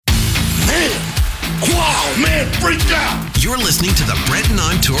man, freak out! You're listening to the Brenton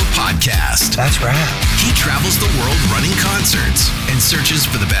on Tour podcast. That's right. He travels the world running concerts and searches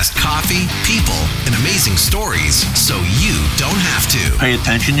for the best coffee, people, and amazing stories so you don't have to. Pay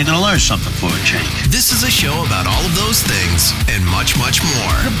attention, you're going to learn something for a change. This is a show about all of those things and much, much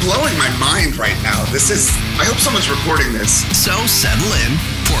more. You're blowing my mind right now. I hope someone's recording this. So settle in,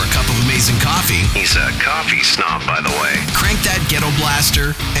 pour a cup of amazing coffee. He's a coffee snob, by the way. Crank that ghetto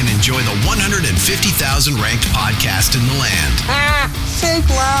blaster and enjoy the 150,000 ranked podcast in the land. Fake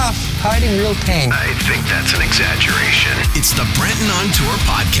laugh. Hiding real pain. I think that's an exaggeration. It's the Brenton on Tour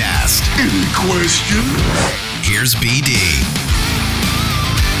podcast. Any question? Here's BD.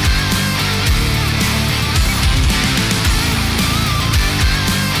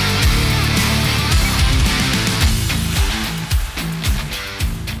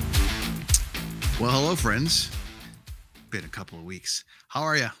 Well, hello, friends. Been a couple of weeks. How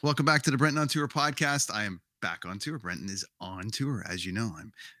are you? Welcome back to the Brenton on Tour podcast. I am back on tour. Brenton is on tour. As you know,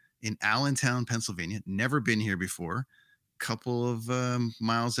 I'm in Allentown, Pennsylvania. Never been here before. Couple of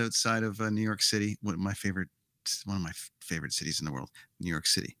miles outside of New York City. One of my favorite cities in the world, New York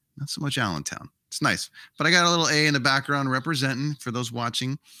City. Not so much Allentown. It's nice, but I got a little A in the background representing for those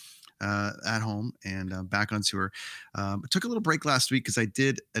watching at home and back on tour. I took a little break last week because I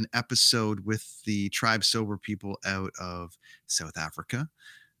did an episode with the Tribe Sober people out of South Africa,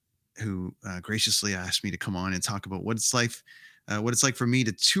 who graciously asked me to come on and talk about what it's like for me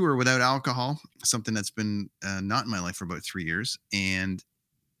to tour without alcohol, something that's been not in my life for about 3 years, and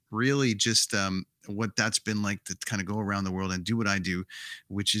really just what that's been like to kind of go around the world and do what I do,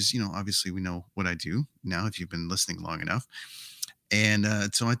 which is, obviously we know what I do now if you've been listening long enough. And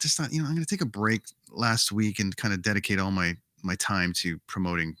so I just thought, I'm going to take a break last week and kind of dedicate all my time to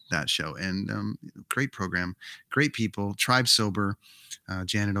promoting that show. And great program, great people, Tribe Sober.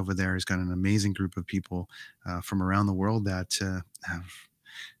 Janet over there has got an amazing group of people from around the world that have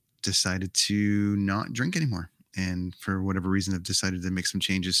decided to not drink anymore. And for whatever reason, have decided to make some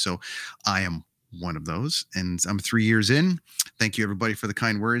changes. So I am one of those. And I'm 3 years in. Thank you, everybody, for the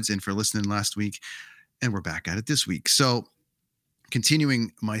kind words and for listening last week. And we're back at it this week. So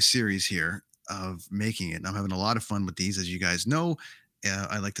continuing my series here of making it. I'm having a lot of fun with these. As you guys know,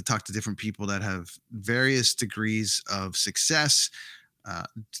 I like to talk to different people that have various degrees of success,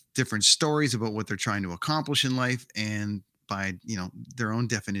 different stories about what they're trying to accomplish in life. And by, their own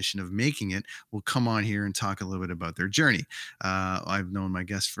definition of making it, will come on here and talk a little bit about their journey. I've known my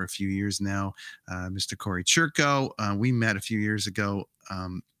guest for a few years now, Mr. Cory Churko. We met a few years ago,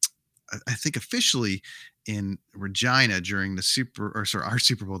 I think officially in Regina during the our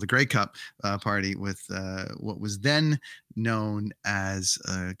Super Bowl, the Grey Cup party with what was then known as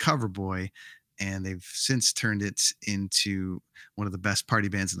Cover Boy. And they've since turned it into one of the best party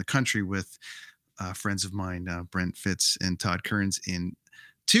bands in the country with friends of mine, Brent Fitz and Todd Kearns in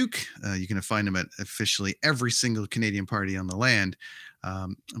Toque. You can find them at officially every single Canadian party on the land.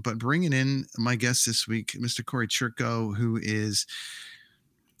 But bringing in my guest this week, Mr. Cory Churko, who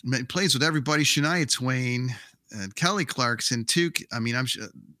plays with everybody, Shania Twain, Kelly Clarkson, Toque. I mean, I'm sure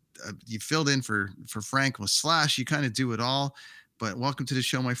you filled in for Frank with Slash. You kind of do it all. But welcome to the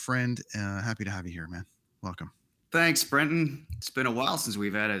show, my friend. Happy to have you here, man. Welcome. Thanks, Brenton. It's been a while since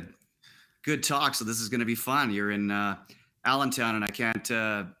we've had a good talk, so this is going to be fun. You're in Allentown, and I can't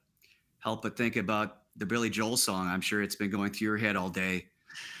help but think about the Billy Joel song. I'm sure it's been going through your head all day.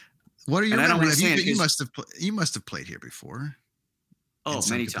 What are you? You must have played here before. Oh,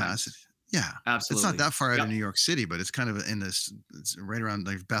 many times. Yeah, absolutely. It's not that far out of New York City, but it's kind of it's right around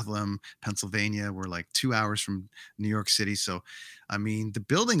like Bethlehem, Pennsylvania. We're like 2 hours from New York City. So, I mean, the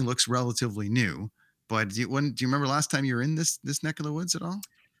building looks relatively new, but do you remember last time you were in this neck of the woods at all?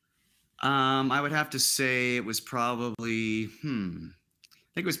 I would have to say it was probably, I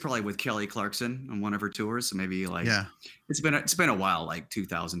think it was probably with Kelly Clarkson on one of her tours. So maybe it's been a while, like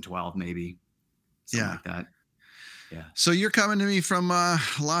 2012, maybe. Something like that. Yeah. So you're coming to me from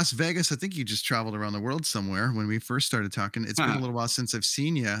Las Vegas. I think you just traveled around the world somewhere when we first started talking. It's been a little while since I've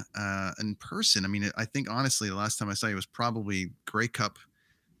seen you in person. I mean, I think honestly, the last time I saw you was probably Grey Cup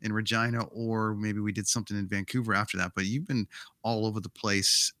in Regina, or maybe we did something in Vancouver after that. But you've been all over the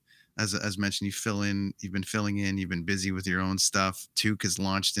place. As mentioned, you've been filling in, you've been busy with your own stuff. Toque has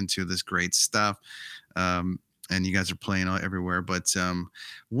launched into this great stuff. And you guys are playing everywhere. But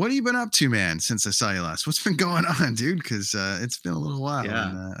what have you been up to, man, since I saw you last? What's been going on, dude? Because it's been a little while. Yeah.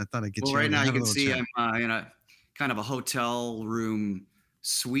 And, I thought I'd get you. Well, right now you can see I'm in a kind of a hotel room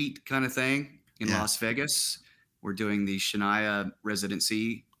suite kind of thing in Las Vegas. We're doing the Shania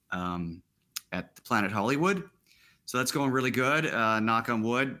residency at the Planet Hollywood. So that's going really good. Knock on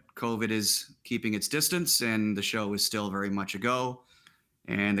wood, COVID is keeping its distance, and the show is still very much a go.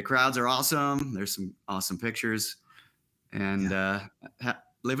 And the crowds are awesome. There's some awesome pictures, and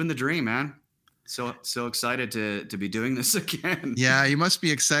living the dream, man. So excited to be doing this again. Yeah, you must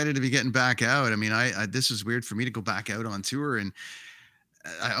be excited to be getting back out. I mean, I this is weird for me to go back out on tour, and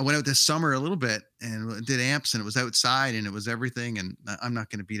I went out this summer a little bit and did amps, and it was outside and it was everything. And I'm not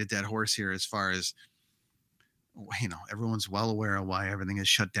going to beat a dead horse here as far as, everyone's well aware of why everything is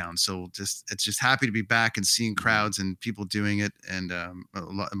shut down. So it's just happy to be back and seeing crowds and people doing it, and a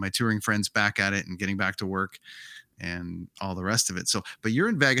lot of my touring friends back at it and getting back to work and all the rest of it. So, but you're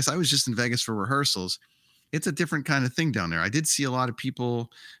in Vegas. I was just in Vegas for rehearsals. It's a different kind of thing down there. I did see a lot of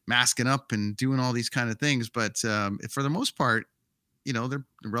people masking up and doing all these kind of things, but for the most part, they're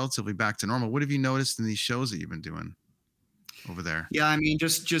relatively back to normal. What have you noticed in these shows that you've been doing over there? Yeah, I mean,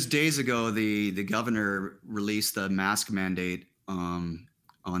 just days ago, the governor released the mask mandate on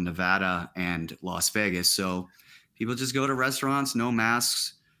Nevada and Las Vegas. So people just go to restaurants, no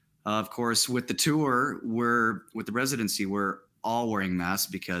masks. Of course, with the tour, with the residency, we're all wearing masks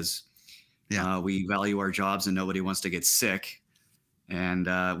because we value our jobs and nobody wants to get sick. And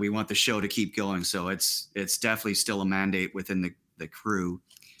we want the show to keep going. So it's definitely still a mandate within the crew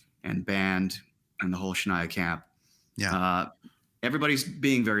and band and the whole Shania camp. Yeah. Everybody's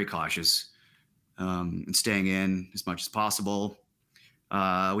being very cautious and staying in as much as possible.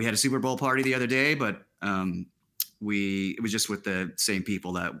 We had a Superbowl party the other day, but it was just with the same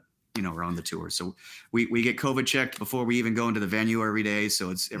people that are on the tour. So we get COVID checked before we even go into the venue every day.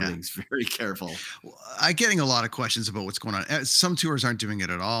 So everything's very careful. I'm getting a lot of questions about what's going on. Some tours aren't doing it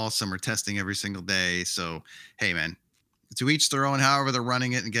at all. Some are testing every single day. So, hey, man, to each their own. However they're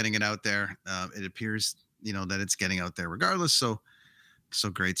running it and getting it out there, it appears that it's getting out there regardless. So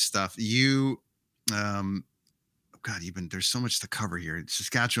great stuff. You there's so much to cover here.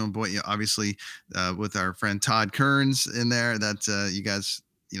 Saskatchewan, boy, obviously with our friend Todd Kearns in there, that you guys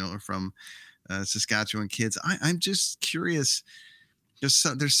are from Saskatchewan kids. I'm just curious, there's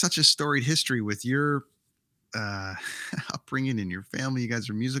such a storied history with your upbringing in your family. You guys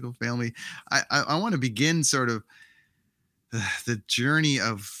are a musical family. I want to begin sort of the journey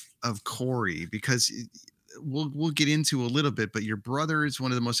of Cory, because we'll get into a little bit, but your brother is one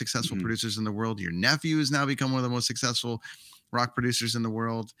of the most successful producers in the world. Your nephew has now become one of the most successful rock producers in the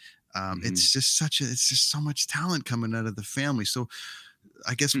world. It's just so much talent coming out of the family. So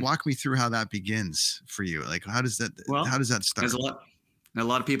I guess walk me through how that begins for you. Like, how does that start? A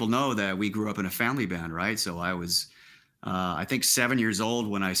lot of people know that we grew up in a family band, right? So I was, I think 7 years old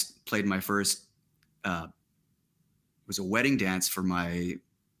when I played my first, it was a wedding dance for my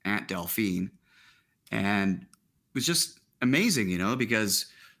Aunt Delphine. And it was just amazing, because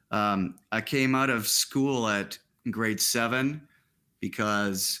I came out of school at grade 7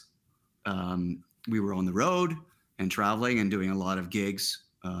 because we were on the road and traveling and doing a lot of gigs.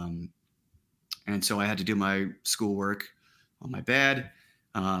 And so I had to do my schoolwork on my bed.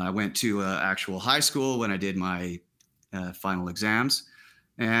 I went to actual high school when I did my final exams.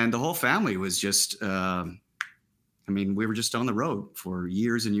 And the whole family was just, we were just on the road for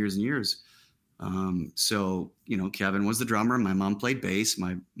years and years and years. So, Kevin was the drummer. My mom played bass.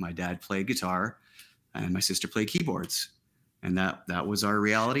 My dad played guitar, and my sister played keyboards. And that was our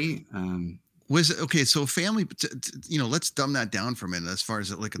reality. So family, let's dumb that down for a minute as far as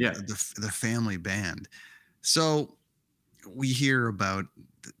the family band. So we hear about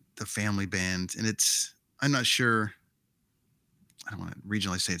the family band, and I'm not sure, I don't want to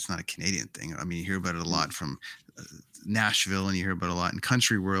regionally say it's not a Canadian thing. I mean, you hear about it a lot from Nashville, and you hear about it a lot in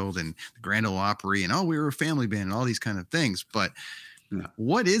country world and the Grand Ole Opry, and we were a family band and all these kind of things. But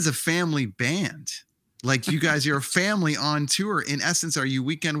what is a family band? Like, you guys, you're a family on tour. In essence, are you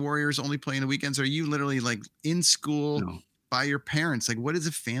weekend warriors only playing the weekends? Are you literally like in school by your parents? Like, what does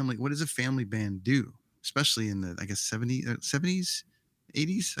a family band do? Especially in the, I guess, 70s,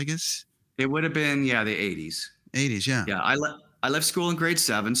 80s, I guess. It would have been, the 80s. 80s, yeah. Yeah, I left school in grade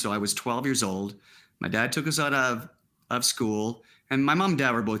 7, so I was 12 years old. My dad took us out of school, and my mom and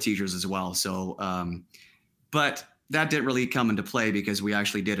dad were both teachers as well. So, but that didn't really come into play because we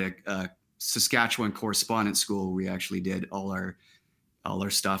actually did a Saskatchewan correspondence school. We actually did all our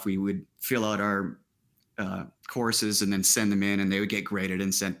stuff. We would fill out our courses and then send them in, and they would get graded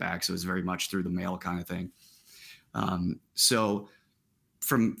and sent back. So it was very much through the mail kind of thing. So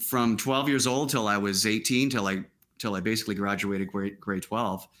from 12 years old till I was 18, till I basically graduated grade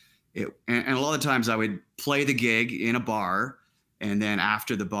 12. And a lot of times I would play the gig in a bar, and then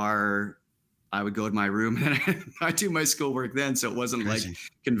after the bar, I would go to my room and I do my schoolwork then. So it wasn't like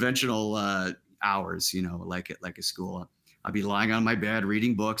conventional hours, like a school. I'd be lying on my bed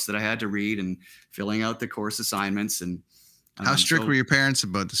reading books that I had to read and filling out the course assignments. And how strict were your parents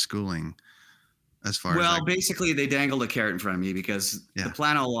about the schooling? As far as basically they dangled a carrot in front of me because the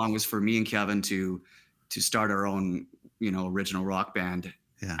plan all along was for me and Kevin to start our own, original rock band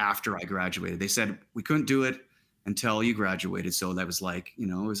after I graduated. They said we couldn't do it until you graduated. So that was like, it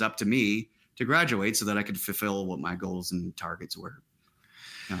was up to me to graduate so that I could fulfill what my goals and targets were.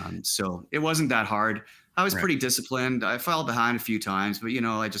 So it wasn't that hard. I was pretty disciplined. I fell behind a few times, but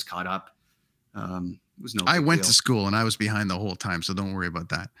I just caught up. It was no big I went deal. to school and I was behind the whole time, so don't worry about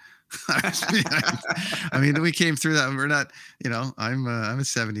that. I mean, we came through that. We're not, I'm a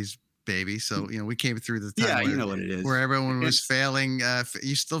 70s baby, so we came through the time you know what it is, where everyone was failing.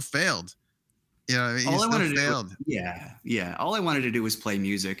 You still failed. All I wanted to do was play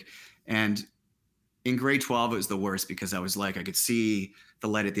music, and in grade 12 it was the worst because I was like, I could see the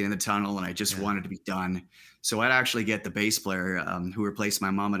light at the end of the tunnel, and I just wanted to be done. So I'd actually get the bass player who replaced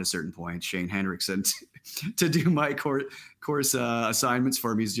my mom at a certain point, Shane Hendrickson, to do my course assignments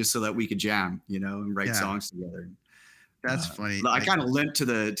for me, just so that we could jam, and write songs together. That's funny. I kind of limped to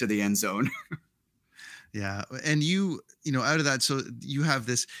the end zone. Yeah, and out of that, so you have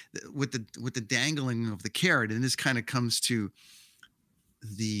this with the dangling of the carrot, and this kind of comes to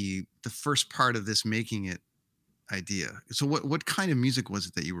the first part of this making it idea. So what kind of music was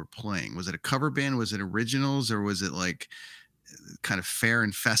it that you were playing? Was it a cover band? Was it originals, or was it like kind of fair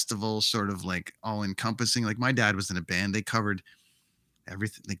and festival, sort of like all encompassing? Like my dad was in a band. They covered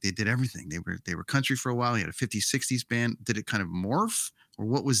everything. Like they did everything. They were country for a while. He had a 50s, 60s band. Did it kind of morph, or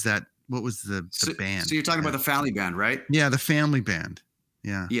what was that? What was the band? So you're talking about the family band, right? Yeah, the family band.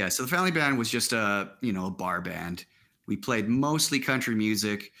 Yeah. Yeah. So the family band was just a bar band. We played mostly country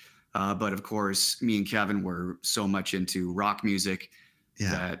music, but of course, me and Kevin were so much into rock music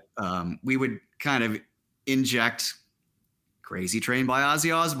that we would kind of inject Crazy Train by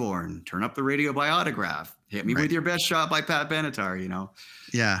Ozzy Osbourne, Turn Up the Radio by Autograph, Hit Me With Your Best Shot by Pat Benatar,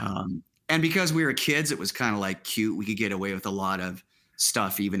 Yeah. And because we were kids, it was kind of like cute. We could get away with a lot of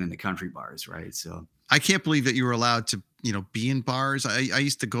stuff, even in the country bars, right? So I can't believe that you were allowed to, be in bars. I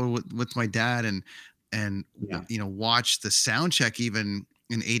used to go with my dad and watch the sound check even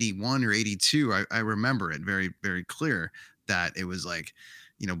in 81 or 82. I remember it very, very clear that it was like,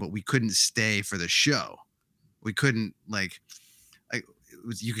 but we couldn't stay for the show. We couldn't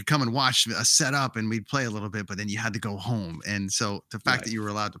you could come and watch a setup and we'd play a little bit, but then you had to go home. And so the fact that you were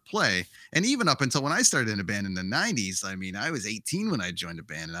allowed to play, and even up until when I started in a band in the 90s, I mean, I was 18 when I joined a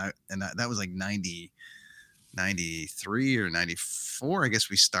band, and that was like 93 or 94, I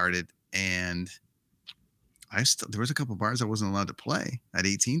guess we started. And there was a couple bars I wasn't allowed to play at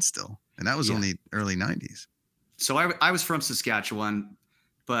 18 still. And that was only early 90s. So I was from Saskatchewan,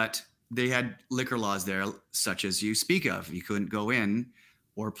 but they had liquor laws there, such as you speak of. You couldn't go in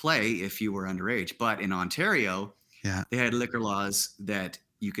or play if you were underage. But in Ontario, they had liquor laws that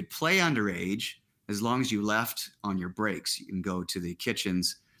you could play underage as long as you left on your breaks. You can go to the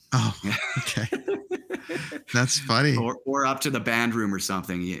kitchens. Oh, okay. That's funny. Or up to the band room or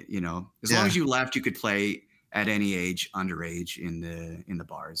something. As long as you left, you could play at any age underage in the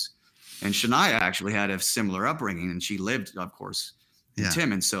bars. And Shania actually had a similar upbringing, and she lived, of course, in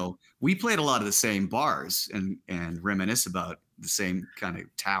Timmins. So we played a lot of the same bars and reminisce about the same kind of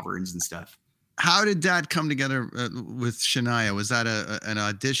taverns and stuff. How did that come together with Shania? Was that an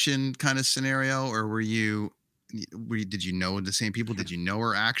audition kind of scenario, or did you know the same people? Did you know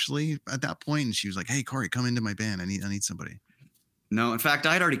her actually at that point? And she was like, "Hey, Cory, come into my band. I need somebody." No, in fact,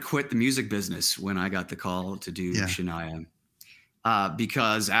 I'd already quit the music business when I got the call to do Shania.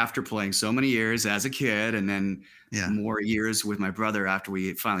 Because after playing so many years as a kid, and then more years with my brother after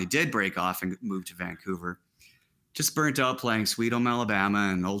we finally did break off and move to Vancouver, just burnt out playing Sweet Home Alabama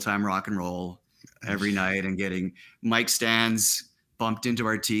and old time rock and roll every night, and getting mic stands bumped into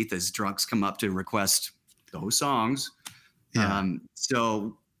our teeth as drunks come up to request those songs.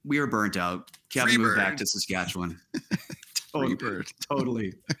 So we were burnt out. Kevin moved back to Saskatchewan.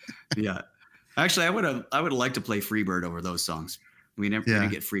 Totally. Yeah. Actually, I would have liked to play Freebird over those songs. We didn't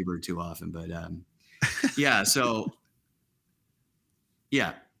get Freebird too often, but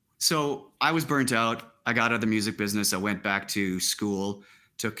So I was burnt out. I got out of the music business. I went back to school,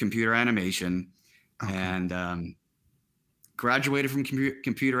 took computer animation, and graduated from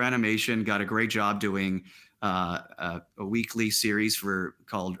computer animation. Got a great job doing a weekly series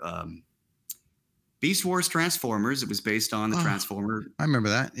called Beast Wars Transformers. It was based on the Transformer. I remember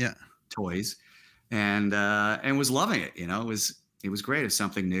that. Yeah. Toys, and was loving it. It was great. It's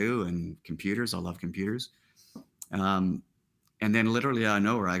something new, and computers. I love computers. And then literally out of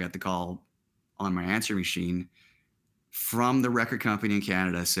nowhere, I got the call on my answer machine from the record company in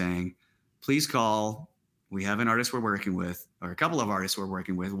Canada saying, please call. We have an artist we're working with, or a couple of artists we're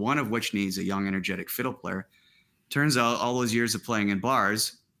working with, one of which needs a young, energetic fiddle player. Turns out all those years of playing in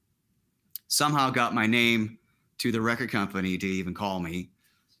bars somehow got my name to the record company to even call me.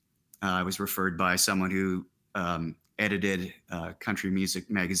 I was referred by someone who edited a country music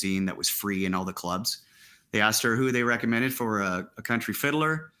magazine that was free in all the clubs. They asked her who they recommended for a country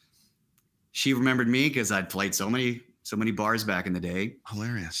fiddler. She remembered me because I'd played so many bars back in the day.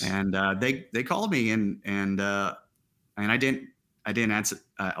 Hilarious. And they called me and I didn't answer.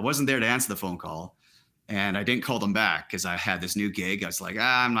 I wasn't there to answer the phone call, and I didn't call them back because I had this new gig. I was like,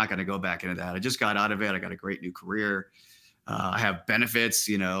 I'm not going to go back into that. I just got out of it. I got a great new career. I have benefits,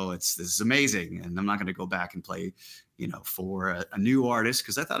 this is amazing. And I'm not going to go back and play, for a new artist.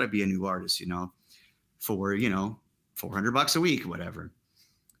 Cause I thought I'd be a new artist, for, $400 a week, whatever.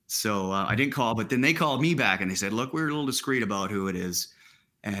 So I didn't call, but then they called me back and they said, look, we're a little discreet about who it is.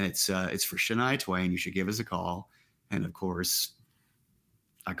 And it's for Shania Twain. You should give us a call. And of course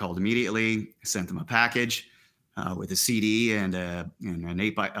I called immediately, sent them a package with a CD and a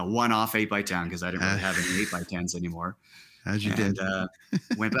one-off 8x10 because I didn't really have any 8x10s anymore. As you did.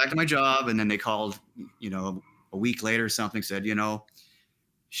 Went back to my job, and then they called, a week later or something, said, Shania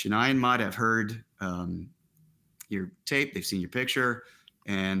and Mud have heard your tape. They've seen your picture,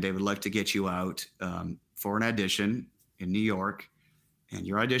 and they would like to get you out for an audition in New York, and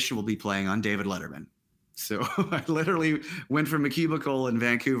your audition will be playing on David Letterman. So I literally went from a cubicle in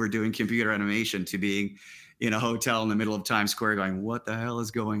Vancouver doing computer animation to being in a hotel in the middle of Times Square going, what the hell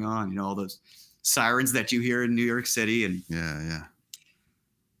is going on? All those sirens that you hear in New York City. And yeah,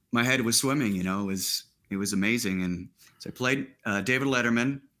 my head was swimming, it was amazing. And so I played David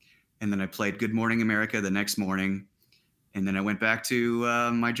Letterman, and then I played Good Morning America the next morning. And then I went back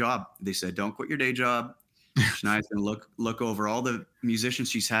to my job. They said, don't quit your day job. Shania's going to look over all the musicians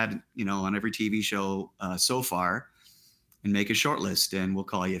she's had, on every TV show so far and make a short list. And we'll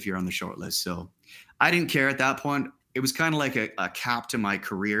call you if you're on the short list. So I didn't care at that point. It was kind of like a cap to my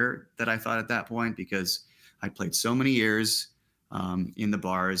career that I thought at that point, because I played so many years in the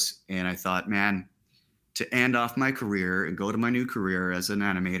bars. And I thought, man, to end off my career and go to my new career as an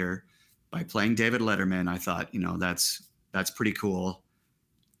animator by playing David Letterman, I thought, that's pretty cool.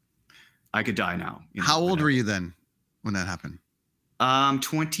 I could die now. How old were you then when that happened?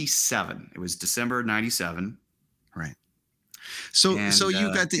 27. It was December 97. Right. So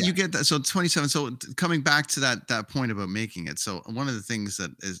you get that. So 27. So coming back to that point about making it. So one of the things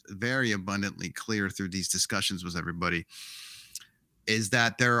that is very abundantly clear through these discussions with everybody is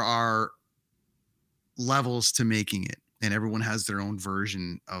that there are levels to making it, and everyone has their own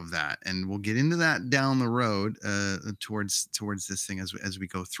version of that. And we'll get into that down the road towards this thing as we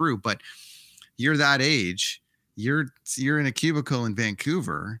go through. But you're that age, you're in a cubicle in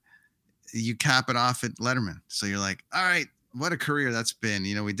Vancouver, you cap it off at Letterman. So you're like, all right, what a career that's been.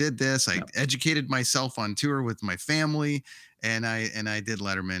 We did this. I educated myself on tour with my family, and I did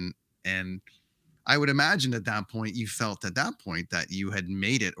Letterman. And I would imagine at that point, you felt that you had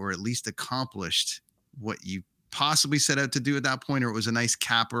made it, or at least accomplished what you possibly set out to do at that point, or it was a nice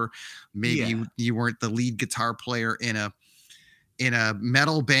capper. Maybe you weren't the lead guitar player in a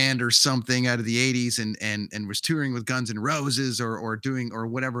metal band or something out of the 80s and was touring with Guns N' Roses or doing or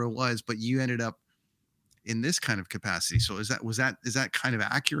whatever it was, but you ended up in this kind of capacity. So is that kind of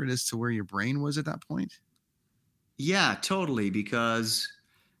accurate as to where your brain was at that point? Yeah, totally. Because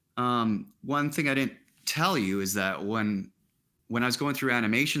one thing I didn't tell you is that when I was going through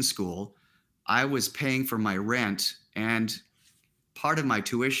animation school, I was paying for my rent and part of my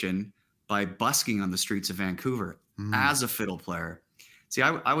tuition by busking on the streets of Vancouver as a fiddle player. See,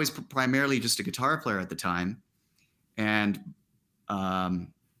 I was primarily just a guitar player at the time, and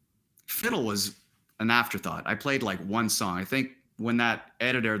fiddle was an afterthought. I played like one song. I think when that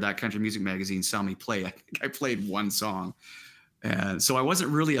editor of that country music magazine saw me play, I think I played one song. And so I wasn't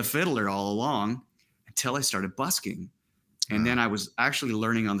really a fiddler all along until I started busking. And then I was actually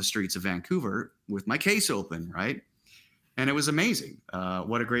learning on the streets of Vancouver with my case open, right? And it was amazing.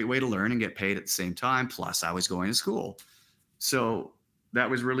 What a great way to learn and get paid at the same time. Plus, I was going to school. So that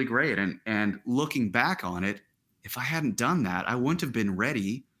was really great. And looking back on it, if I hadn't done that, I wouldn't have been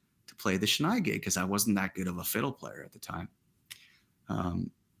ready to play the Shania gig because I wasn't that good of a fiddle player at the time.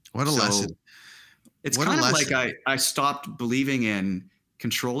 What a lesson. It's kind of like I stopped believing in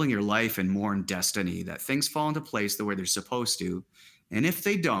controlling your life and more in destiny, that things fall into place the way they're supposed to. And if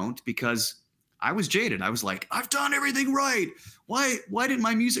they don't, because I was jaded, I was like, I've done everything right. Why didn't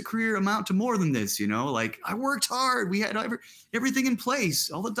my music career amount to more than this? Like I worked hard. We had everything in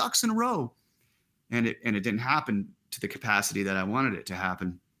place, all the ducks in a row. and it didn't happen to the capacity that I wanted it to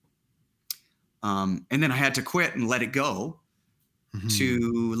happen. And then I had to quit and let it go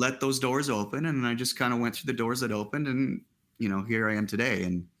to let those doors open. And I just kind of went through the doors that opened, and, you know, here I am today.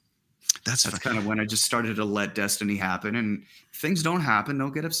 And that's kind of when I just started to let destiny happen. And if things don't happen,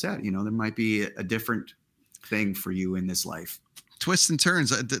 don't get upset. You know, there might be a different thing for you in this life. Twists and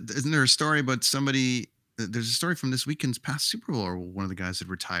turns. Isn't there a story about somebody? There's a story from this weekend's past Super Bowl, or one of the guys had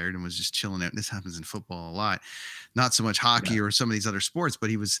retired and was just chilling out. This happens in football a lot, not so much hockey or some of these other sports, but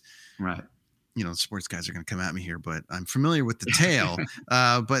he was right. You know, sports guys are going to come at me here, but I'm familiar with the tale.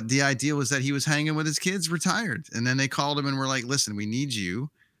 But the idea was that he was hanging with his kids, retired, and then they called him and were like, "Listen, we need you."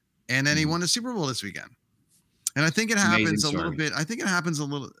 And then he won the Super Bowl this weekend. And I think it happens a little bit. I think it happens a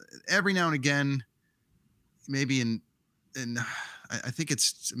little every now and again, maybe I think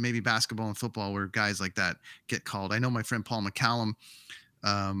it's maybe basketball and football where guys like that get called. I know my friend Paul McCallum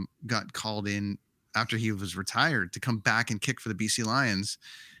got called in after he was retired to come back and kick for the BC Lions,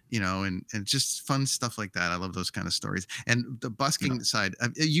 you know, and just fun stuff like that. I love those kind of stories. And the busking side,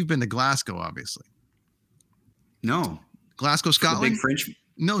 you've been to Glasgow, obviously. No. Glasgow, Scotland? Big French.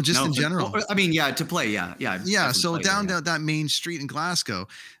 No, just in general. Well, I mean, to play. Yeah. So down that main street in Glasgow,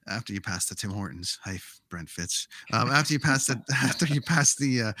 after you pass the Tim Hortons, hi Brent Fitz. After you pass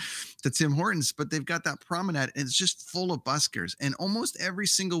the Tim Hortons, but they've got that promenade, and it's just full of buskers. And almost every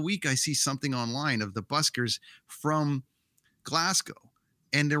single week, I see something online of the buskers from Glasgow,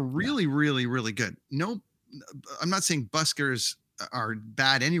 and they're really, really, really good. No, I'm not saying buskers are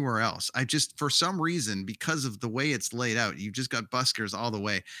bad anywhere else. I just, for some reason, because of the way it's laid out, you've just got buskers all the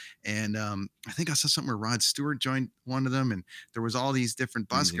way. And I think I saw something where Rod Stewart joined one of them, and there was all these different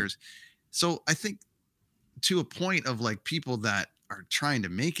buskers. So I think to a point of like people that are trying to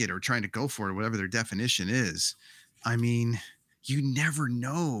make it or trying to go for it, whatever their definition is, I mean, you never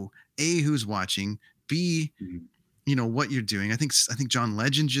know A, who's watching, B, you know, what you're doing. I think John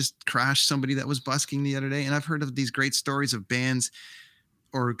Legend just crashed somebody that was busking the other day. And I've heard of these great stories of bands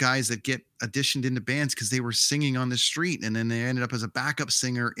or guys that get auditioned into bands because they were singing on the street, and then they ended up as a backup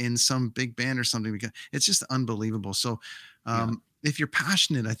singer in some big band or something. Because it's just unbelievable. So if you're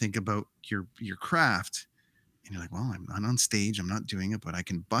passionate, I think, about your craft, and you're like, well, I'm not on stage, I'm not doing it, but I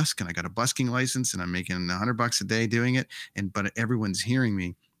can busk, and I got a busking license, and I'm making $100 a day doing it. But everyone's hearing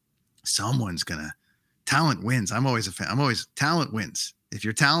me. Someone's gonna. Talent wins. I'm always a fan. Talent wins. If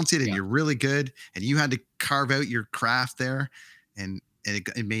you're talented and you're really good, and you had to carve out your craft there, and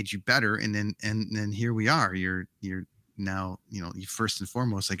it made you better, and then here we are. You're now, you know, you first and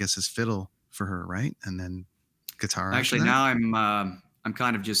foremost, I guess, is fiddle for her, right? And then guitar. Actually, now I'm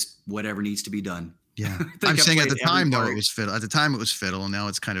kind of just whatever needs to be done. Yeah, I'm saying at the time though it was fiddle. At the time it was fiddle, and now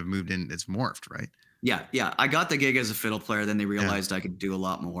it's kind of moved in. It's morphed, right? Yeah. I got the gig as a fiddle player. Then they realized I could do a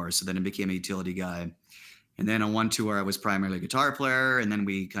lot more. So then I became a utility guy. And then on one tour, I was primarily a guitar player. And then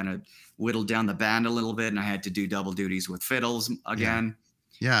we kind of whittled down the band a little bit, and I had to do double duties with fiddles again.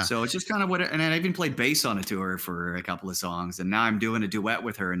 Yeah. So it's just kind of and I even played bass on a tour for a couple of songs. And now I'm doing a duet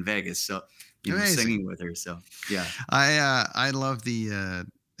with her in Vegas. So, you know, singing with her. So, yeah. I love the,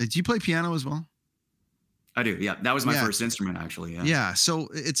 did you play piano as well? I do. Yeah. That was my first instrument, actually. Yeah. Yeah. So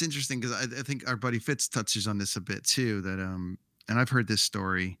it's interesting because I think our buddy Fitz touches on this a bit too, that, and I've heard this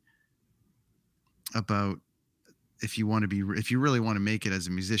story about if you really want to make it as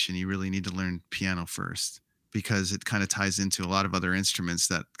a musician, you really need to learn piano first, because it kind of ties into a lot of other instruments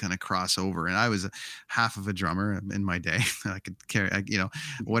that kind of cross over. And I was half of a drummer in my day. I could carry,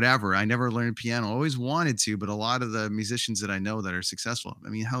 whatever. I never learned piano. I always wanted to, but a lot of the musicians that I know that are successful, I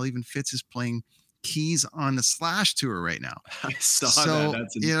mean, hell, even Fitz is playing keys on the Slash tour right now. I saw that.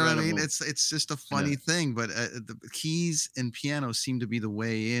 That's incredible. You know what I mean? It's just a funny thing, but the keys and piano seem to be the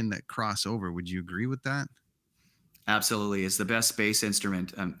way in that cross over. Would you agree with that? Absolutely. It's the best bass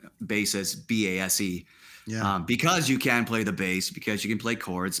instrument. Bass is B-A-S-E. Yeah. Because you can play the bass, because you can play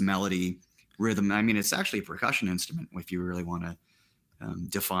chords, melody, rhythm. I mean, it's actually a percussion instrument if you really want to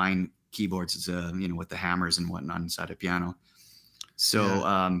define keyboards as with the hammers and whatnot inside a piano.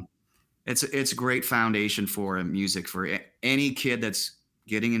 So it's a great foundation for music for any kid that's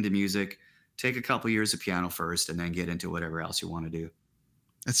getting into music. Take a couple years of piano first, and then get into whatever else you want to do.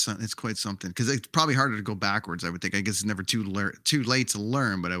 It's quite something, because it's probably harder to go backwards. I would think. I guess it's never too late to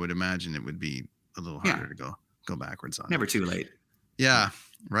learn, but I would imagine it would be a little harder to go backwards on. Never too late. Yeah,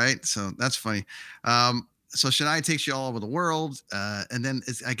 right. So that's funny. So Shania takes you all over the world, and then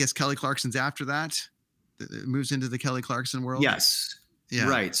I guess Kelly Clarkson's after that. It moves into the Kelly Clarkson world. Yes. Yeah.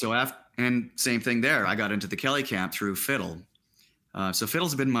 Right. So and same thing there. I got into the Kelly camp through fiddle. So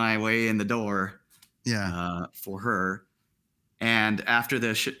fiddle's been my way in the door. Yeah. For her. And after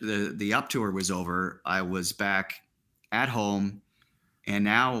the up tour was over, I was back at home, and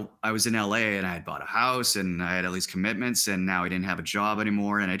now I was in LA, and I had bought a house, and I had all these commitments, and now I didn't have a job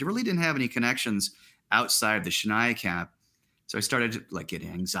anymore, and I really didn't have any connections outside of the Shania camp. So I started like getting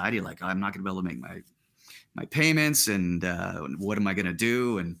anxiety, like I'm not going to be able to make my payments, and what am I going to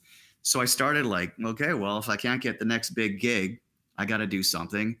do? And so I started like, okay, well, if I can't get the next big gig, I got to do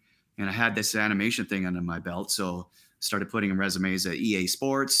something. And I had this animation thing under my belt, so started putting in resumes at EA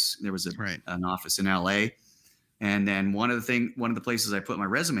Sports. There was an office in LA. And then one of the places I put my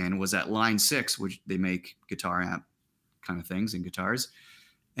resume in was at Line 6, which they make guitar amp kind of things and guitars.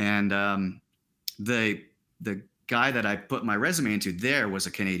 And the guy that I put my resume into there was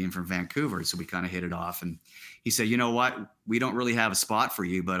a Canadian from Vancouver. So we kind of hit it off. And he said, you know what? We don't really have a spot for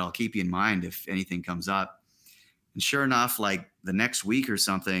you, but I'll keep you in mind if anything comes up. And sure enough, like the next week or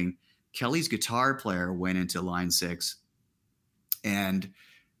something, Kelly's guitar player went into Line 6, and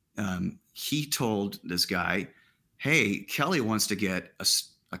he told this guy, hey, Kelly wants to get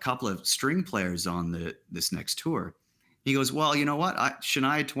a couple of string players on this next tour. He goes, well, you know what?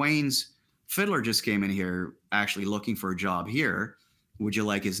 Shania Twain's fiddler just came in here actually looking for a job here. Would you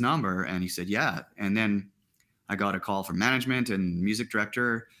like his number? And he said, yeah. And then I got a call from management and music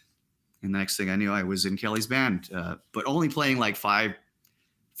director. And the next thing I knew, I was in Kelly's band, but only playing like five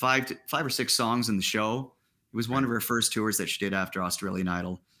or six songs in the show. It was one of her first tours that she did after Australian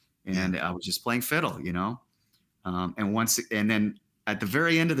Idol. And I was just playing fiddle, you know? And then at the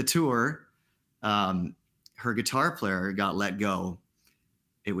very end of the tour, her guitar player got let go.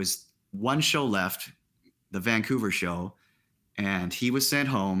 It was one show left, the Vancouver show, and he was sent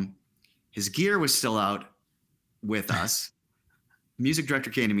home. His gear was still out with us. Music director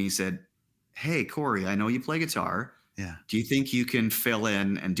came to me and said, hey, Cory, I know you play guitar. Yeah. Do you think you can fill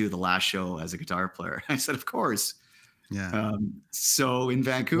in and do the last show as a guitar player? I said, of course. Yeah. So in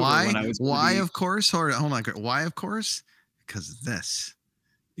Vancouver, why of course? Hold on. Why of course? Because of this.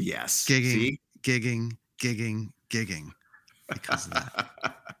 Yes. Gigging. Because of that.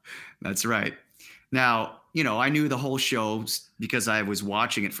 That's right. Now, you know, I knew the whole show because I was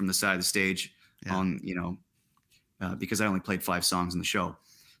watching it from the side of the stage because I only played 5 songs in the show.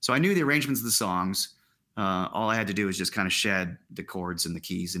 So I knew the arrangements of the songs. All I had to do was just kind of shed the chords and the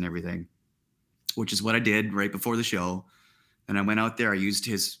keys and everything, which is what I did right before the show. And I went out there, I used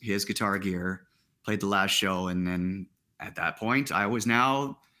his guitar gear, played the last show. And then at that point, I was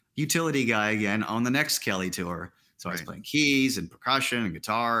now utility guy again on the next Kelly tour. So I was playing keys and percussion and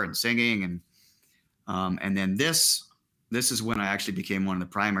guitar and singing. And then this is when I actually became one of the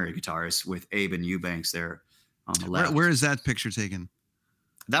primary guitarists with Abe and Eubanks there on the left. Where is that picture taken?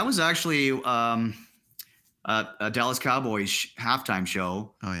 That was actually a Dallas Cowboys halftime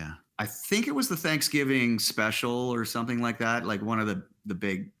show. Oh, yeah. I think it was the Thanksgiving special or something like that, like one of the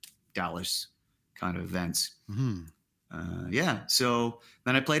big Dallas kind of events. Mm-hmm. Yeah. So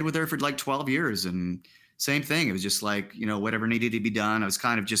then I played with her for like 12 years, and same thing. It was just like, you know, whatever needed to be done. I was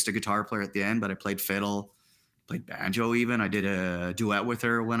kind of just a guitar player at the end, but I played fiddle, played banjo even. I did a duet with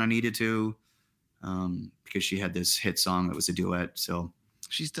her when I needed to, because she had this hit song that was a duet. So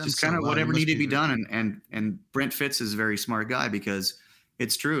she's done just kind of whatever needed to be done. And Brent Fitz is a very smart guy, because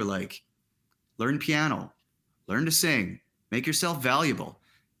it's true. Like, learn piano, learn to sing, make yourself valuable.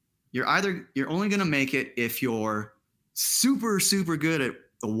 You're only going to make it if you're super, super good at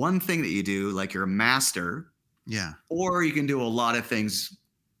the one thing that you do, like you're a master. Yeah. Or you can do a lot of things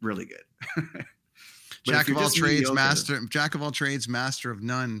really good. Jack of all trades, master of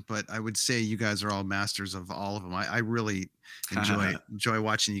none. But I would say you guys are all masters of all of them. I really enjoy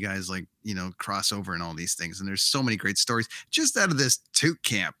watching you guys, like, you know, cross over and all these things. And there's so many great stories just out of this Toque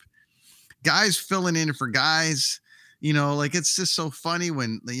camp. Guys filling in for guys, you know, like, it's just so funny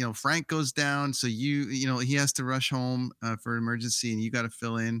when, you know, Frank goes down. So you know, he has to rush home for emergency, and you got to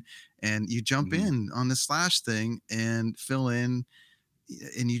fill in, and you jump in on the Slash thing and fill in,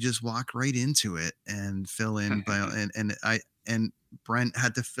 and you just walk right into it and fill in. And Brent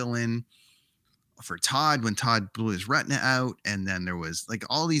had to fill in for Todd when Todd blew his retina out, and then there was like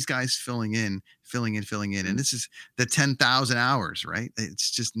all these guys filling in, and this is the 10,000 hours, right?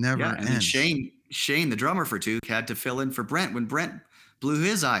 It's just never ends. And Shane, the drummer for Toque, had to fill in for Brent when Brent blew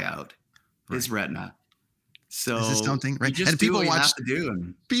his eye out, his retina. So is this something, right? And people watch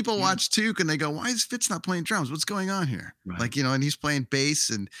Toque and they go, why is Fitz not playing drums? What's going on here? Right. Like, you know, and he's playing bass,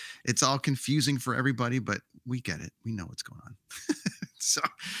 and it's all confusing for everybody, but we get it. We know what's going on.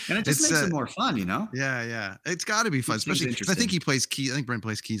 And it just makes it more fun, you know? Yeah. It's got to be fun, especially I think he plays keys. I think Brent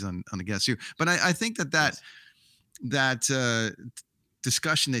plays keys on the guest too. But I think that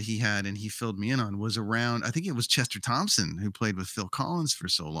discussion that he had, and he filled me in on, was around, I think it was Chester Thompson, who played with Phil Collins for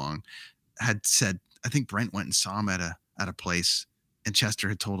so long, had said, I think Brent went and saw him at a place, and Chester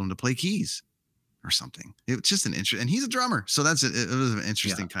had told him to play keys or something. It was just an interest, and he's a drummer. So it was an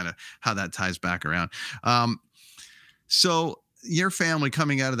interesting kind of how that ties back around. So your family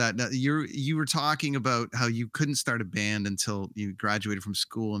coming out of that, you were talking about how you couldn't start a band until you graduated from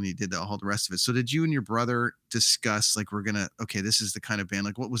school and you did all the rest of it. So did you and your brother discuss, like, this is the kind of band,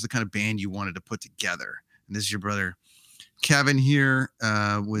 like what was the kind of band you wanted to put together? And this is your brother Kevin here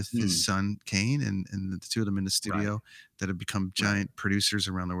with his son Kane, and the two of them in the studio that have become giant producers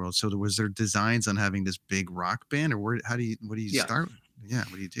around the world. So was there designs on having this big rock band, or what do you start with? Yeah,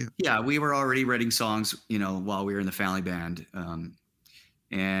 what do you do? Yeah, we were already writing songs, while we were in the family band.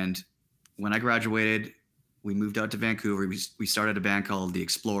 And when I graduated, we moved out to Vancouver. We started a band called The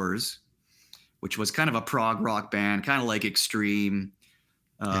Explorers, which was kind of a prog rock band, kind of like Extreme,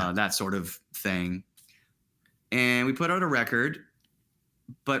 that sort of thing. And we put out a record.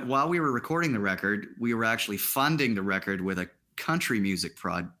 But while we were recording the record, we were actually funding the record with a country music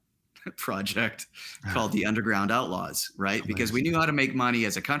project called the Underground Outlaws, right? Because we knew how to make money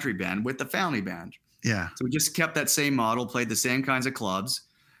as a country band with the family band. Yeah. So we just kept that same model, played the same kinds of clubs,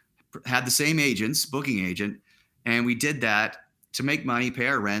 had the same agents, booking agent, and we did that to make money, pay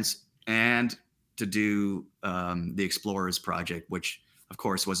our rents, and to do the Explorers project, which of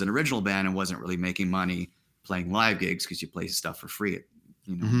course was an original band and wasn't really making money playing live gigs because you play stuff for free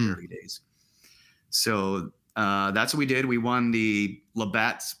in the early days. So that's what we did. We won the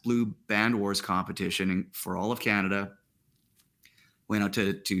Labatt's Blue Band Wars competition for all of Canada. Went out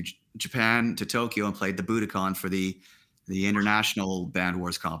to Japan, to Tokyo, and played the Budokan for the international Band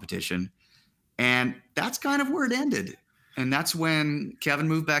Wars competition. And that's kind of where it ended. And that's when Kevin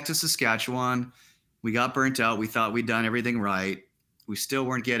moved back to Saskatchewan. We got burnt out. We thought we'd done everything right. We still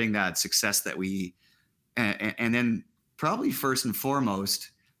weren't getting that success that and then probably first and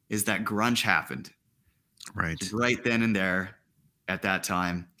foremost is that grunge happened. Right then and there at that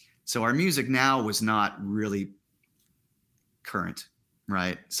time. So our music now was not really current,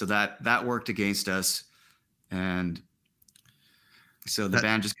 right? So that worked against us. And so the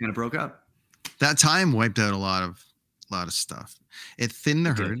band just kind of broke up. That time wiped out a lot of stuff. It thinned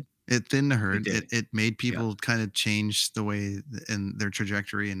the herd. It made people kind of change the way and their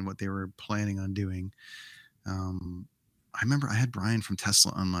trajectory and what they were planning on doing. I remember I had Brian from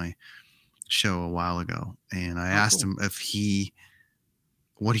Tesla on my show a while ago, and I asked him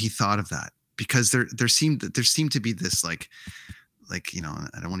what he thought of that, because there seemed to be this like I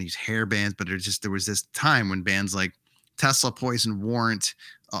don't want to use hair bands, but there was this time when bands like Tesla, Poison, Warrant,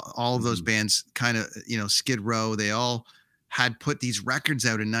 all of those bands, kind of Skid Row, they all had put these records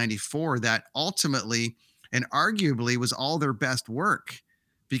out in '94 that ultimately and arguably was all their best work.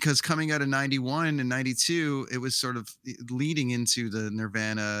 Because coming out of 91 and 92, it was sort of leading into the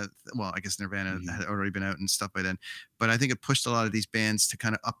Nirvana. Well, I guess Nirvana had already been out and stuff by then. But I think it pushed a lot of these bands to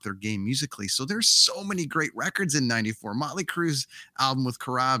kind of up their game musically. So there's so many great records in 94. Motley Crue's album with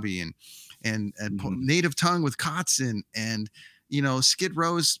Karabi and Native Tongue with Kotzen, and Skid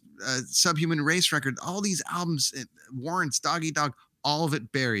Row's Subhuman Race record. All these albums, Warrant's Doggy Dog, all of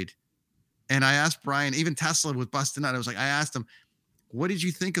it buried. And I asked Brian, even Tesla with Bustin' Out, I asked him, what did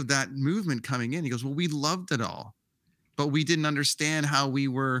you think of that movement coming in? He goes, well, we loved it all, but we didn't understand how we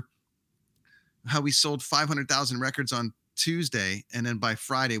sold 500,000 records on Tuesday, and then by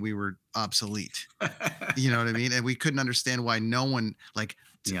Friday we were obsolete. You know what I mean? And we couldn't understand why no one, like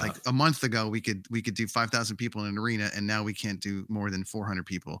a month ago we could do 5,000 people in an arena, and now we can't do more than 400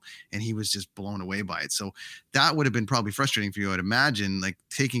 people. And he was just blown away by it. So that would have been probably frustrating for you, I'd imagine, like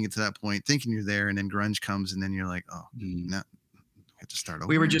taking it to that point, thinking you're there, and then grunge comes, and then you're like, oh, no. To start over.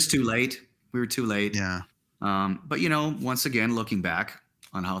 We were just too late. Yeah. But once again, looking back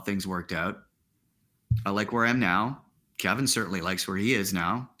on how things worked out, I like where I am now. Kevin certainly likes where he is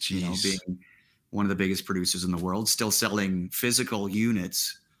now. Jeez. Being one of the biggest producers in the world, still selling physical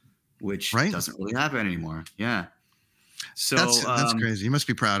units, which doesn't really happen anymore. Yeah. So that's crazy. You must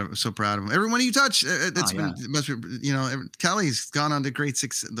be proud of him. So proud of him. Everyone you touch, it must be, Kelly's gone on to great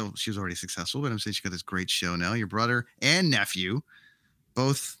success, though she was already successful, but I'm saying she got this great show now. Your brother and nephew,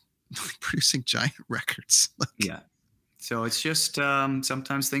 both producing giant records. So it's just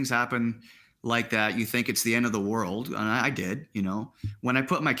sometimes things happen like that. You think it's the end of the world, and I did. When I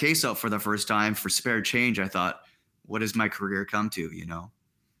put my case out for the first time for Spare Change, I thought, what has my career come to?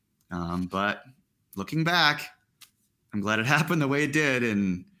 But looking back, I'm glad it happened the way it did,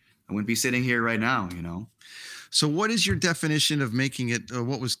 and I wouldn't be sitting here right now. So what is your definition of making it?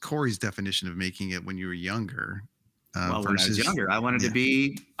 What was Cory's definition of making it when you were younger? Well, when I was versus younger, I wanted to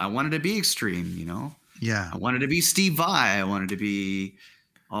be extreme, you know. Yeah. I wanted to be Steve Vai. I wanted to be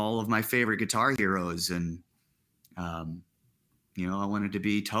all of my favorite guitar heroes, and you know, I wanted to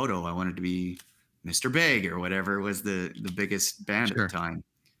be Toto. I wanted to be Mr. Big or whatever was the biggest band at the time.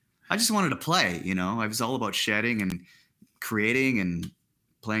 I just wanted to play, you know. I was all about shedding and creating and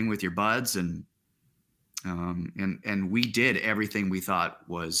playing with your buds, and we did everything we thought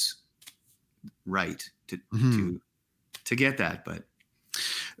was right to get that, but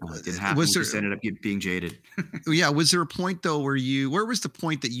it didn't happen. We just ended up being jaded. Yeah. Was there a point though where was the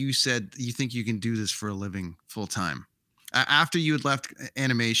point that you said you think you can do this for a living full time? After you had left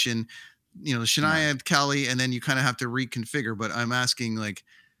animation, you know, Shania, Kelly, and then you kind of have to reconfigure. But I'm asking, like,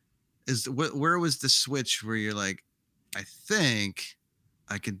 where was the switch where you're like, I think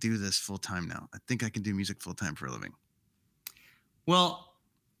I can do this full time now. I think I can do music full time for a living. Well,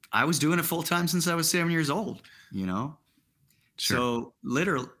 I was doing it full time since I was 7 years old, you know? Sure. So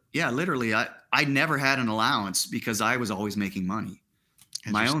literally, I never had an allowance because I was always making money,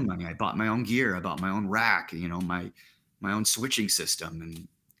 my own money. I bought my own gear. I bought my own rack, you know, my own switching system.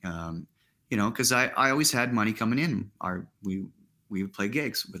 And, you know, cause I always had money coming in. We would play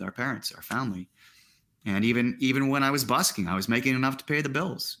gigs with our parents, our family. And even when I was busking, I was making enough to pay the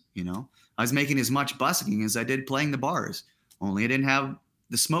bills. You know, I was making as much busking as I did playing the bars, only I didn't have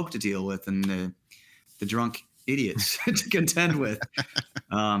the smoke to deal with and the drunk idiots to contend with.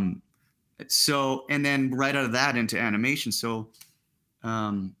 So, and then right out of that into animation. So,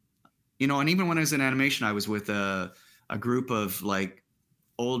 you know, and even when I was in animation, I was with a group of like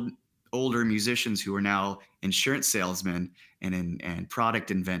older musicians who are now insurance salesmen and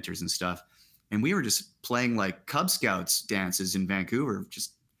product inventors and stuff. And we were just playing like Cub Scouts dances in Vancouver,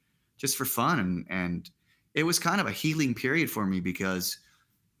 just for fun. And it was kind of a healing period for me because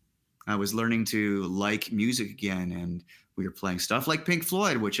I was learning to like music again. And we were playing stuff like Pink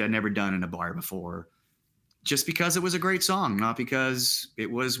Floyd, which I'd never done in a bar before, just because it was a great song, not because it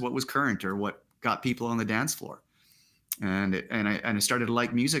was what was current or what got people on the dance floor. And I started to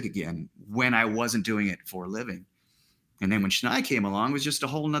like music again when I wasn't doing it for a living. And then when Shania came along, it was just a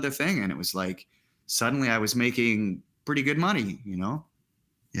whole nother thing. And it was like, suddenly I was making pretty good money, you know?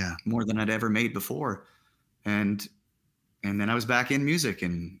 Yeah. More than I'd ever made before. And then I was back in music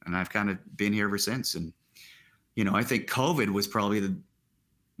and I've kind of been here ever since. And, you know, I think COVID was probably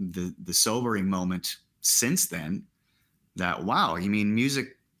the sobering moment since then that, wow, you mean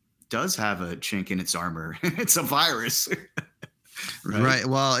music does have a chink in its armor. It's a virus. Right.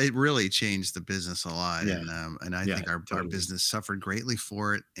 Well, it really changed the business a lot. Yeah. And I think our business suffered greatly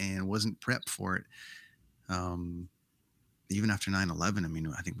for it and wasn't prepped for it. Even after 9/11, I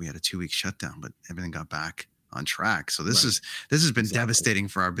mean, I think we had a 2-week shutdown, but everything got back on track. So this has been devastating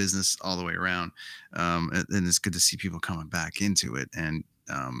for our business all the way around. And it's good to see people coming back into it. And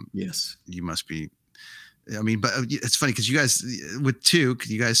yes, you must be. I mean, but it's funny because you guys with Toque,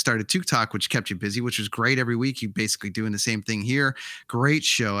 you guys started Toque Talk, which kept you busy, which was great every week. You basically doing the same thing here. Great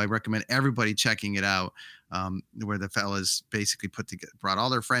show. I recommend everybody checking it out. Where the fellas basically brought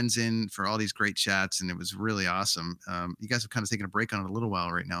all their friends in for all these great chats, and it was really awesome. You guys have kind of taken a break on it a little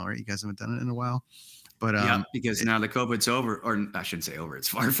while right now, right? You guys haven't done it in a while, but because now the COVID's over, or I shouldn't say over. It's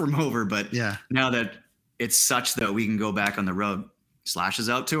far from over, but now that it's such that we can go back on the road. Slash is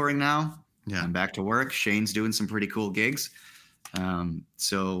out touring now. Yeah, I'm back to work. Shane's doing some pretty cool gigs.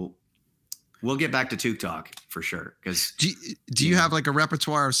 So we'll get back to Toque Talk for sure. Because do you have like a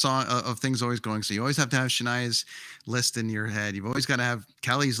repertoire of things always going? So you always have to have Shania's list in your head. You've always got to have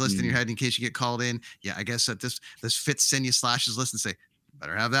Kelly's list in your head in case you get called in. Yeah, I guess that this fits. Send you Slash's list and say,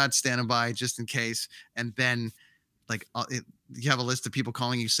 better have that standing by just in case. And then like you have a list of people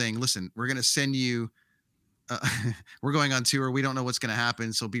calling you saying, listen, we're going to send you. We're going on tour. We don't know what's going to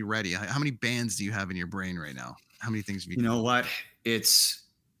happen. So be ready. How many bands do you have in your brain right now? How many things have you know what? It's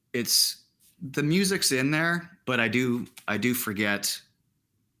the music's in there, but I do forget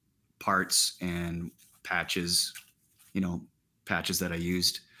parts and patches, patches that I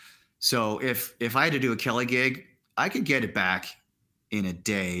used. So if I had to do a Kelly gig, I could get it back in a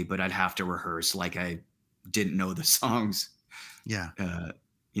day, but I'd have to rehearse like I didn't know the songs. Yeah.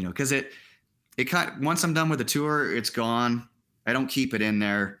 Cause once I'm done with the tour, it's gone. I don't keep it in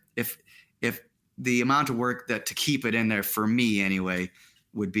there. If the amount of work to keep it in there for me anyway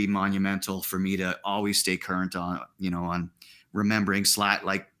would be monumental for me to always stay current on remembering Slash.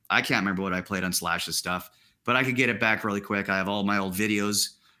 Like I can't remember what I played on Slash's stuff, but I could get it back really quick. I have all my old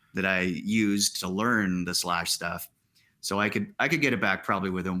videos that I used to learn the Slash stuff. So I could get it back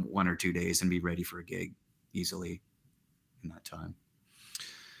probably within 1 or 2 days and be ready for a gig easily in that time.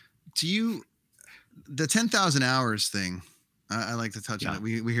 The 10,000 hours thing, I like to touch on it.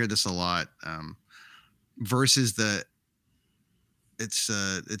 We hear this a lot, versus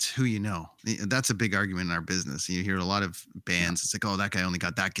it's who you know. That's a big argument in our business. You hear a lot of bands. It's like, oh, that guy only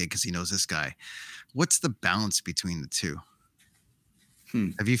got that gig because he knows this guy. What's the balance between the two?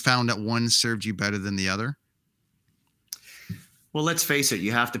 Have you found that one served you better than the other? Well, let's face it.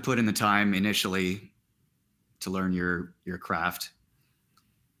 You have to put in the time initially to learn your craft,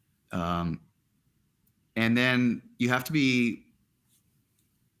 and then you have to be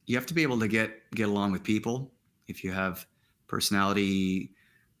able to get along with people. If you have personality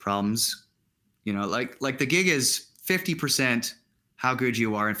problems, like the gig is 50% how good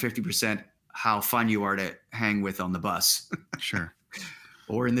you are and 50% how fun you are to hang with on the bus. Sure.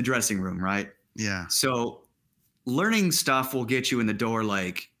 Or in the dressing room, right? Yeah. So learning stuff will get you in the door.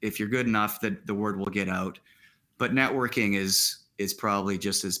 Like if you're good enough, that the word will get out. But networking is probably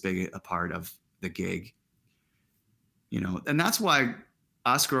just as big a part of the gig. And that's why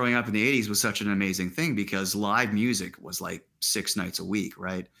us growing up in the 80s was such an amazing thing, because live music was like 6 nights a week,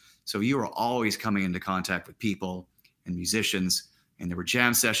 right? So you were always coming into contact with people and musicians, and there were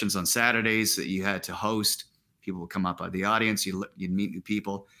jam sessions on Saturdays that you had to host. People would come up out of the audience. You'd meet new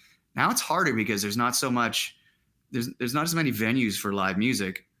people. Now it's harder because there's not so much. There's not as many venues for live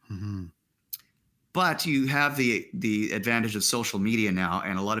music. Mm-hmm. But you have the advantage of social media now,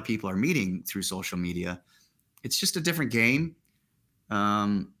 and a lot of people are meeting through social media. It's just a different game,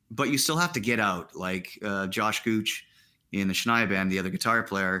 but you still have to get out. Like Josh Gooch in the Shania band, the other guitar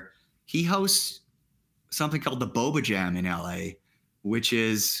player, he hosts something called the Boba Jam in LA, which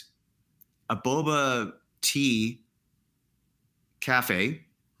is a boba tea cafe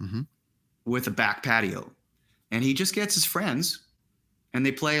with a back patio, and he just gets his friends and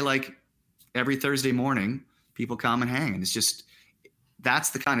they play like every Thursday morning. People come and hang, and that's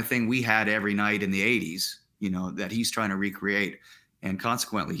the kind of thing we had every night in the 80s, that he's trying to recreate. And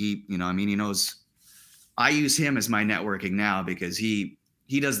consequently, he knows I use him as my networking now, because he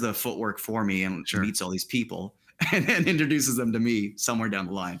does the footwork for me and meets all these people and then introduces them to me somewhere down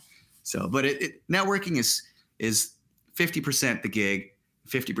the line. So, but networking is 50% the gig,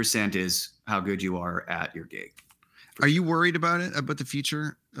 50% is how good you are at your gig. Are you worried about the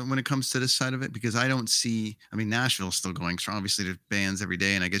future when it comes to this side of it? Because I don't see, Nashville's still going strong. Obviously there's bands every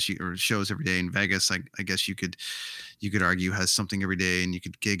day, and I guess or shows every day. In Vegas, I guess you could argue has something every day, and you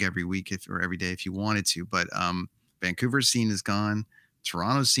could gig every week or every day if you wanted to. But Vancouver's scene is gone.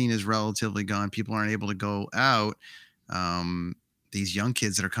 Toronto's scene is relatively gone. People aren't able to go out. These young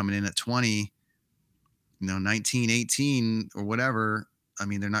kids that are coming in at 20, 19, 18 or whatever.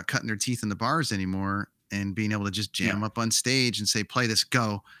 They're not cutting their teeth in the bars anymore and being able to just jam up on stage and say, play this,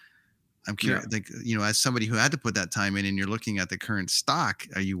 go. I'm curious, as somebody who had to put that time in, and you're looking at the current stock,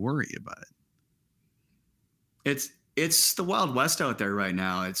 are you worried about it? It's the Wild West out there right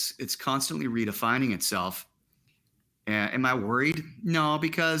now. It's constantly redefining itself. Am I worried? No,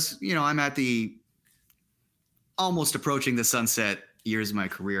 because, I'm at the almost approaching the sunset years of my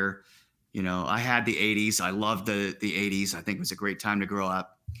career. I had the 80s. I loved the 80s. I think it was a great time to grow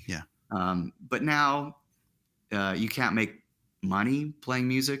up. Yeah. But now you can't make money playing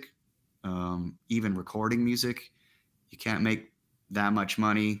music, even recording music. You can't make that much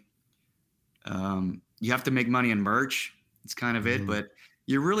money. You have to make money in merch. It's kind of it, but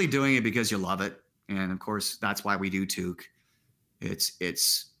you're really doing it because you love it. And of course, that's why we do Toque.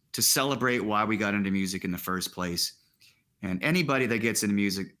 It's to celebrate why we got into music in the first place. And anybody that gets into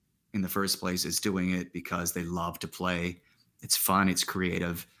music in the first place is doing it because they love to play. It's fun. It's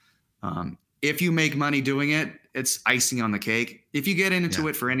creative. If you make money doing it, it's icing on the cake. If you get into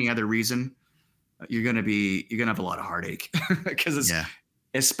it for any other reason, you're gonna have a lot of heartache, because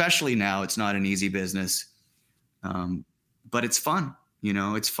especially now, it's not an easy business. But it's fun.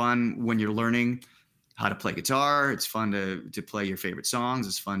 It's fun when you're learning how to play guitar. It's fun to play your favorite songs.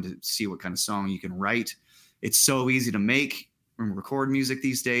 It's fun to see what kind of song you can write. It's so easy to make and record music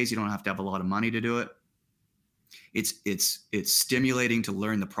these days. You don't have to have a lot of money to do it. It's stimulating to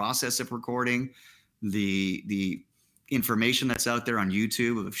learn the process of recording, the information that's out there on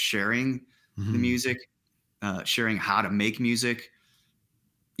YouTube of sharing the music, sharing how to make music.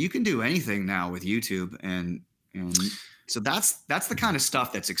 You can do anything now with YouTube, and so that's the kind of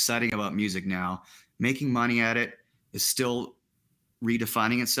stuff that's exciting about music now. Making money at it is still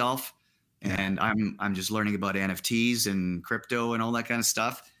redefining itself. And I'm just learning about NFTs and crypto and all that kind of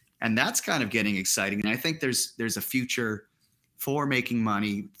stuff. And that's kind of getting exciting. And I think there's a future for making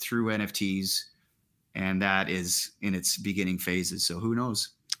money through NFTs, and that is in its beginning phases. So who knows?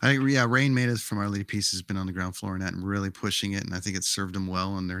 I agree. Yeah, Rain Made Us from Our Lady Peace has been on the ground floor in that and really pushing it, and I think it's served them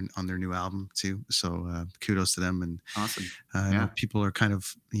well on their new album too. So kudos to them. And Awesome. I know people are kind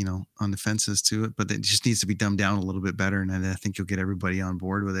of on the fences to it, but it just needs to be dumbed down a little bit better, and I think you'll get everybody on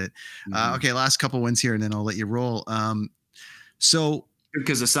board with it. Okay, last couple wins here, and then I'll let you roll. So.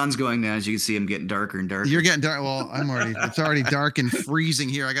 Because the sun's going down, as you can see, I'm getting darker and darker. You're getting dark. Well, it's already dark and freezing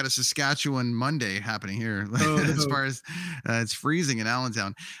here. I got a Saskatchewan Monday happening here. As far as it's freezing in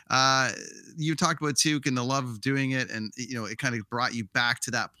Allentown. You talked about Toque and the love of doing it. And, it kind of brought you back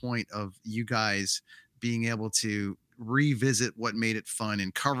to that point of you guys being able to revisit what made it fun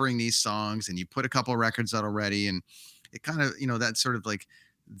and covering these songs. And you put a couple of records out already. And it kind of, that's sort of like,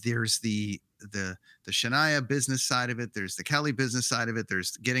 there's the Shania business side of it. There's the Kelly business side of it.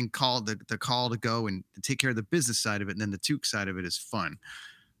 There's getting called the call to go and take care of the business side of it. And then the Toque side of it is fun.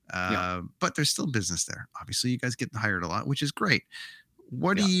 But there's still business there. Obviously you guys get hired a lot, which is great.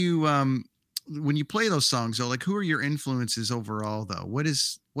 What do you, when you play those songs though, like who are your influences overall though? What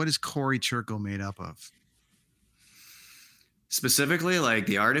is Cory Churko made up of? Specifically like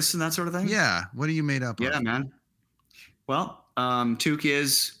the artists and that sort of thing? Yeah. What are you made up of? Yeah, man. Well, Toque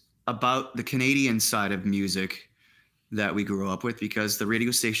is about the Canadian side of music that we grew up with because the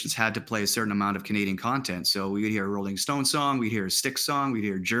radio stations had to play a certain amount of Canadian content. So we would hear a Rolling Stone song, we'd hear a Styx song, we'd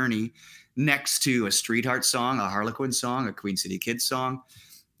hear Journey next to a Streetheart song, a Harlequin song, a Queen City Kids song.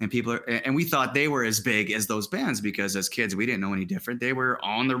 And and we thought they were as big as those bands because as kids, we didn't know any different. They were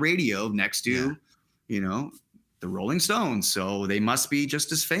on the radio next to, the Rolling Stones. So they must be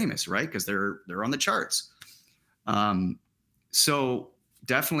just as famous, right? Because they're on the charts. So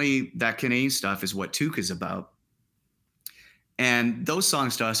definitely that Canadian stuff is what Toque is about. And those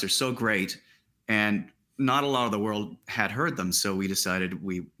songs to us are so great. And not a lot of the world had heard them. So we decided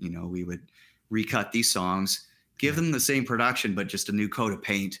we would recut these songs, give them the same production, but just a new coat of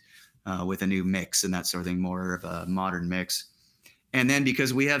paint with a new mix and that sort of thing, more of a modern mix. And then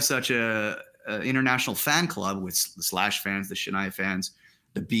because we have such a international fan club with the Slash fans, the Shania fans,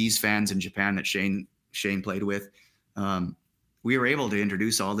 the Bees fans in Japan that Shane played with, we were able to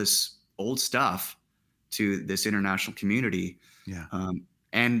introduce all this old stuff to this international community. Yeah.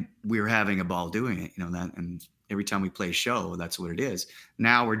 And we were having a ball doing it, that, and every time we play a show, that's what it is.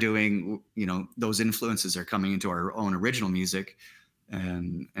 Now we're doing, those influences are coming into our own original music.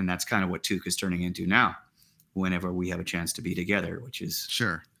 And that's kind of what Toque is turning into now whenever we have a chance to be together, which is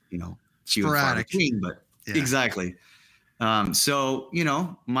sure, sporadic, but exactly. So,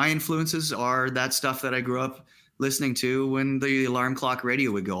 my influences are that stuff that I grew up listening to when the alarm clock radio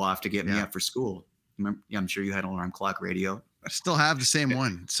would go off to get me up for school. I'm sure you had an alarm clock radio. I still have the same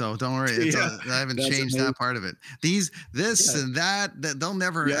one, so don't worry. I haven't changed that part of it. And that they'll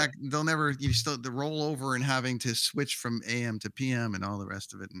never. You still the rollover and having to switch from AM to PM and all the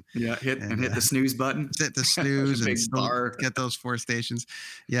rest of it. And hit the snooze button. Hit the snooze and still get those 4 stations.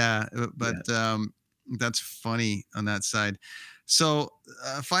 Yeah, but that's funny on that side. So,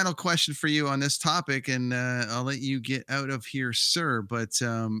 final question for you on this topic, and I'll let you get out of here, sir. But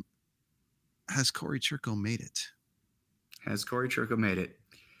has Cory Churko made it? Has Cory Churko made it?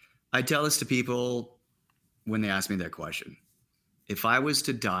 I tell this to people when they ask me that question. If I was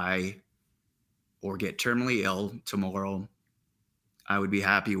to die or get terminally ill tomorrow, I would be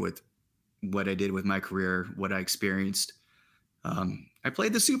happy with what I did with my career, what I experienced. I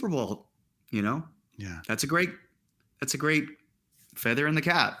played the Superbowl, Yeah. That's a great feather in the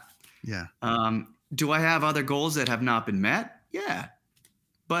cap. Yeah. Do I have other goals that have not been met? Yeah.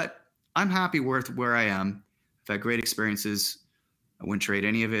 But I'm happy with where I am. I've had great experiences. I wouldn't trade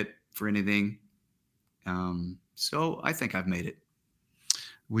any of it for anything. So I think I've made it.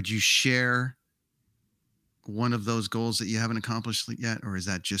 Would you share one of those goals that you haven't accomplished yet, or is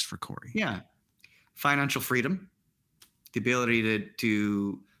that just for Cory? Yeah. Financial freedom, the ability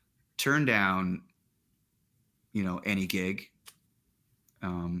to turn down, any gig,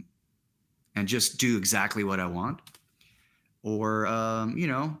 and just do exactly what I want, or,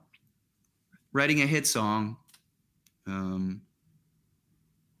 writing a hit song.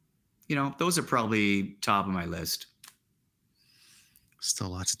 Those are probably top of my list. Still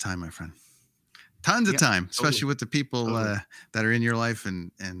lots of time, my friend. Tons of time, especially with the people that are in your life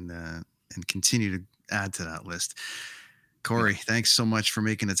and continue to add to that list. Cory, thanks so much for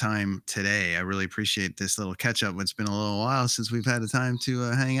making the time today. I really appreciate this little catch up. It's been a little while since we've had the time to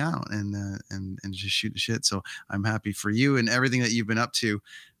hang out and just shoot the shit. So I'm happy for you and everything that you've been up to.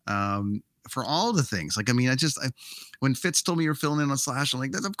 for all the things. Like, I mean, when Fitz told me you're filling in on Slash, I'm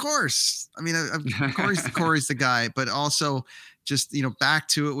like, that's of course. I mean, Corey's the guy, but also just, back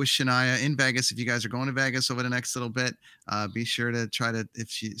to it with Shania in Vegas. If you guys are going to Vegas over the next little bit, be sure to try to,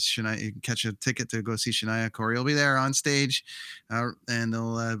 Shania, you can catch a ticket to go see Shania. Corey will be there on stage, and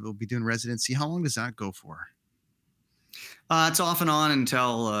we'll be doing residency. How long does that go for? It's off and on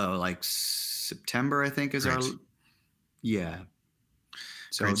until like September, I think is Great. Yeah.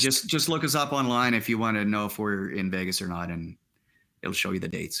 So Great. just look us up online if you want to know if we're in Vegas or not, and it'll show you the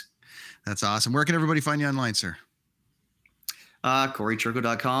dates. That's awesome. Where can everybody find you online, sir?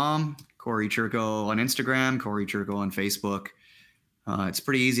 CoryChurko.com, Cory Churko on Instagram, Cory Churko on Facebook. It's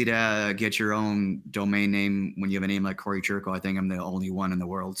pretty easy to get your own domain name when you have a name like Cory Churko. I think I'm the only one in the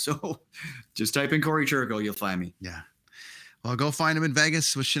world. So just type in Cory Churko, you'll find me. Yeah. Well, go find him in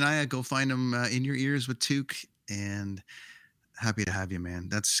Vegas with Shania. Go find him in your ears with Toque. And happy to have you, man.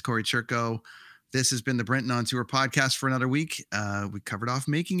 That's Cory Churko. This has been the Brenton on Tour podcast for another week. We covered off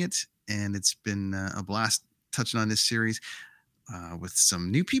making it, and it's been a blast touching on this series with some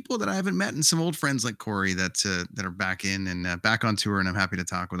new people that I haven't met and some old friends like Cory that are back in and back on tour, and I'm happy to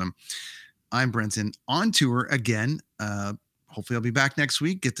talk with them. I'm Brenton on tour again. Hopefully I'll be back next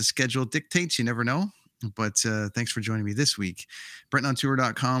week. Get the schedule dictates. You never know. But thanks for joining me this week.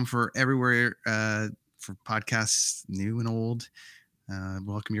 BrentonOnTour.com for everywhere for podcasts, new and old.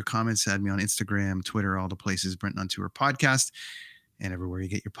 Welcome your comments. Add me on Instagram, Twitter, all the places. Brenton on Tour podcast, and everywhere you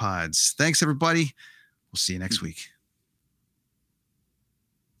get your pods. Thanks, everybody. We'll see you next week.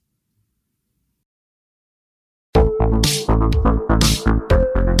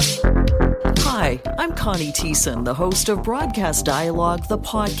 Hi, I'm Connie Thiessen, the host of Broadcast Dialogue, the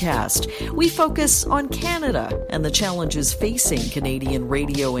podcast. We focus on Canada and the challenges facing Canadian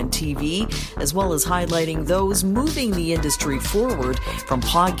radio and TV, as well as highlighting those moving the industry forward from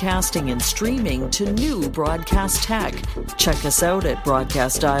podcasting and streaming to new broadcast tech. Check us out at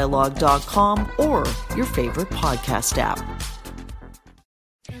broadcastdialogue.com or your favorite podcast app.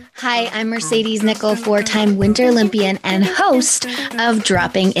 Hi, I'm Mercedes Nichol, four-time Winter Olympian and host of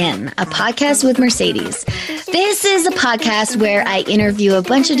Dropping In, a podcast with Mercedes. This is a podcast where I interview a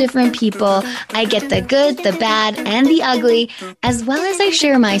bunch of different people. I get the good, the bad, and the ugly, as well as I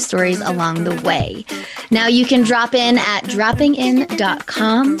share my stories along the way. Now you can drop in at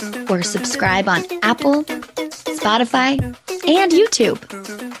droppingin.com or subscribe on Apple, Spotify, and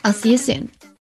YouTube. I'll see you soon.